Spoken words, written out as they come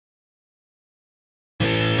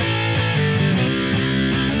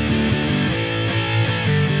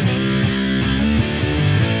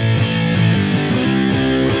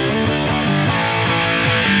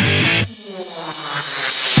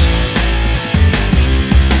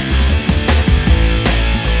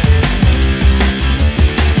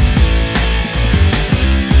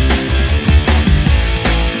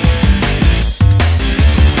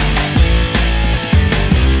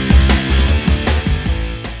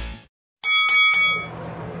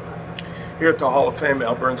Here at the Hall of Fame,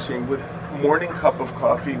 Al Bernstein with Morning Cup of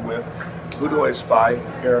Coffee with Who Do I Spy?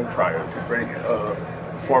 Aaron Pryor, the great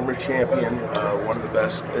former champion, one of the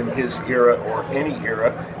best in his era or any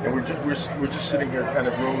era, and we're just sitting here kind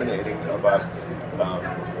of ruminating about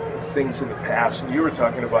things in the past. And you were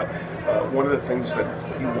talking about one of the things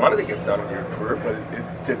that you wanted to get done in your career, but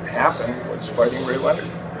it didn't happen, was fighting Ray Leonard.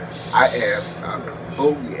 I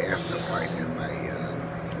boldly asked to fight him.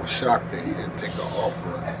 I was shocked that he didn't take the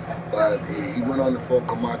offer, but he went on to fight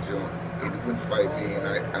Camacho. He wouldn't fight me, and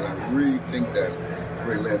I really think that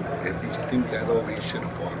Ray Leonard, if he think that over, he should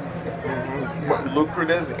have fought me. Mm-hmm.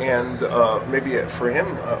 Lucrative, and maybe for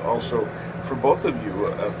him also, for both of you,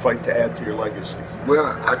 a fight to add to your legacy.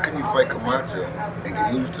 Well, how can you fight Camacho and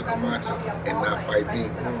you lose to Camacho and not fight me?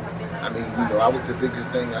 I mean, you know, I was the biggest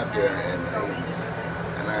thing out there in the 80s,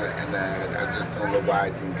 and I just don't know why I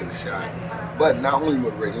didn't get a shot. But not only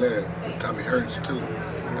with Ray Leonard, with Tommy Hearns too.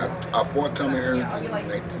 I fought Tommy Hearns in the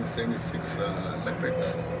 1976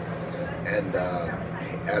 Olympics, and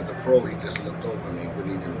as a pro, he just looked over me,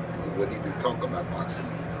 wouldn't even talk about boxing.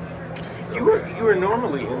 So, you were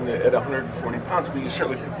normally at 140 pounds, but you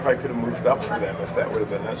certainly probably could have moved up for them if that would have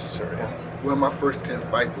been necessary. Yeah? Well, my first 10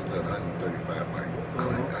 fight was at 135 fight.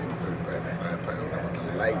 135 pounds. I was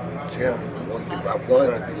a lightweight champion. I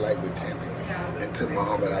wanted to be lightweight champion until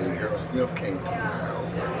Muhammad Ali. Harold Smith came to my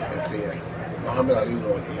house and said, Muhammad Ali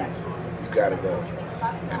wants you. You got to go.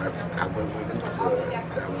 And I went with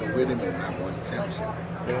him, and I won the championship.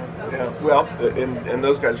 Yeah. Well, and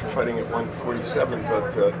those guys were fighting at 147,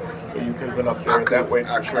 but you could have been up there at that weight.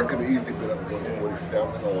 I could have easily been up at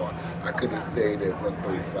 147, or I could have stayed at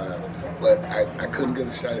 135. But I couldn't get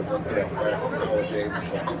a shot at 135 from Howard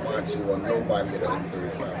Davis or Camacho or nobody at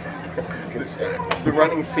 135. Get a shot. The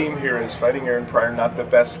running theme here is fighting Aaron Pryor, not the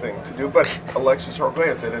best thing to do, but Alexis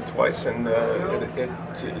Arguello did it twice, and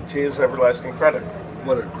to his everlasting credit.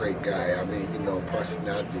 What a great guy. I mean, you know,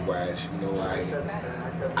 personality-wise, you know,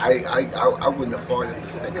 I wouldn't have fought him the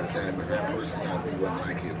second time if his personality wasn't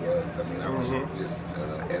like it was. I mean, I was just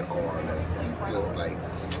at all.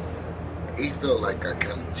 He felt like I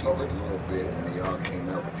kind of cheated a little bit when they all came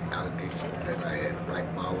out with the allegations that I had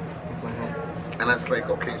blackballed. And I was like,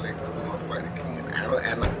 okay, Lex, we're going to fight again.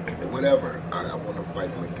 And whatever, I want to fight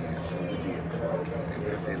him again. So we did fight again. And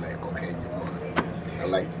they said, like, okay, you won. I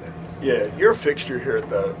liked that. Yeah, you're a fixture here at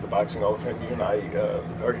the Boxing Hall of Fame. You and I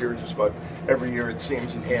are here just about every year, it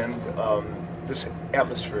seems, and this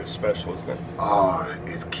atmosphere is special, isn't it?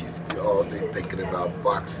 It keeps me all day thinking about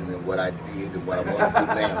boxing and what I did and what I want to do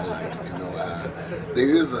now. You know,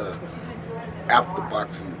 there is a after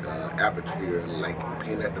boxing atmosphere, like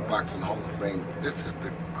being at the Boxing Hall of Fame. This is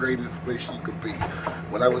the greatest place you could be.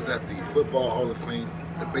 When I was at the Football Hall of Fame,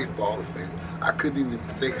 the Baseball Hall of Fame, I couldn't even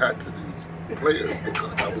say hi to the players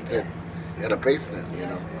because I was in a basement, you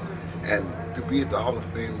know. And to be at the Hall of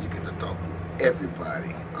Fame, you get to talk to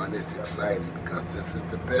everybody, and it's exciting because this is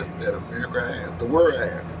the best that America has, the world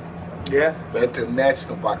has. Yeah.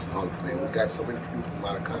 International Boxing Hall of Fame. We got so many people from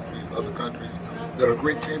other countries that are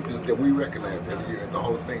great champions that we recognize every year at the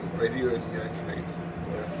Hall of Fame, right here in the United States.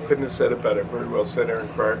 Yeah. Couldn't have said it better. Very well said, Aaron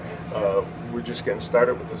Pryor. We're just getting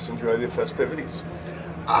started with this. Enjoy the festivities.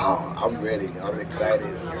 Oh, I'm ready. I'm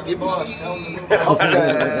excited. Hog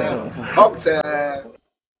time. Hog time.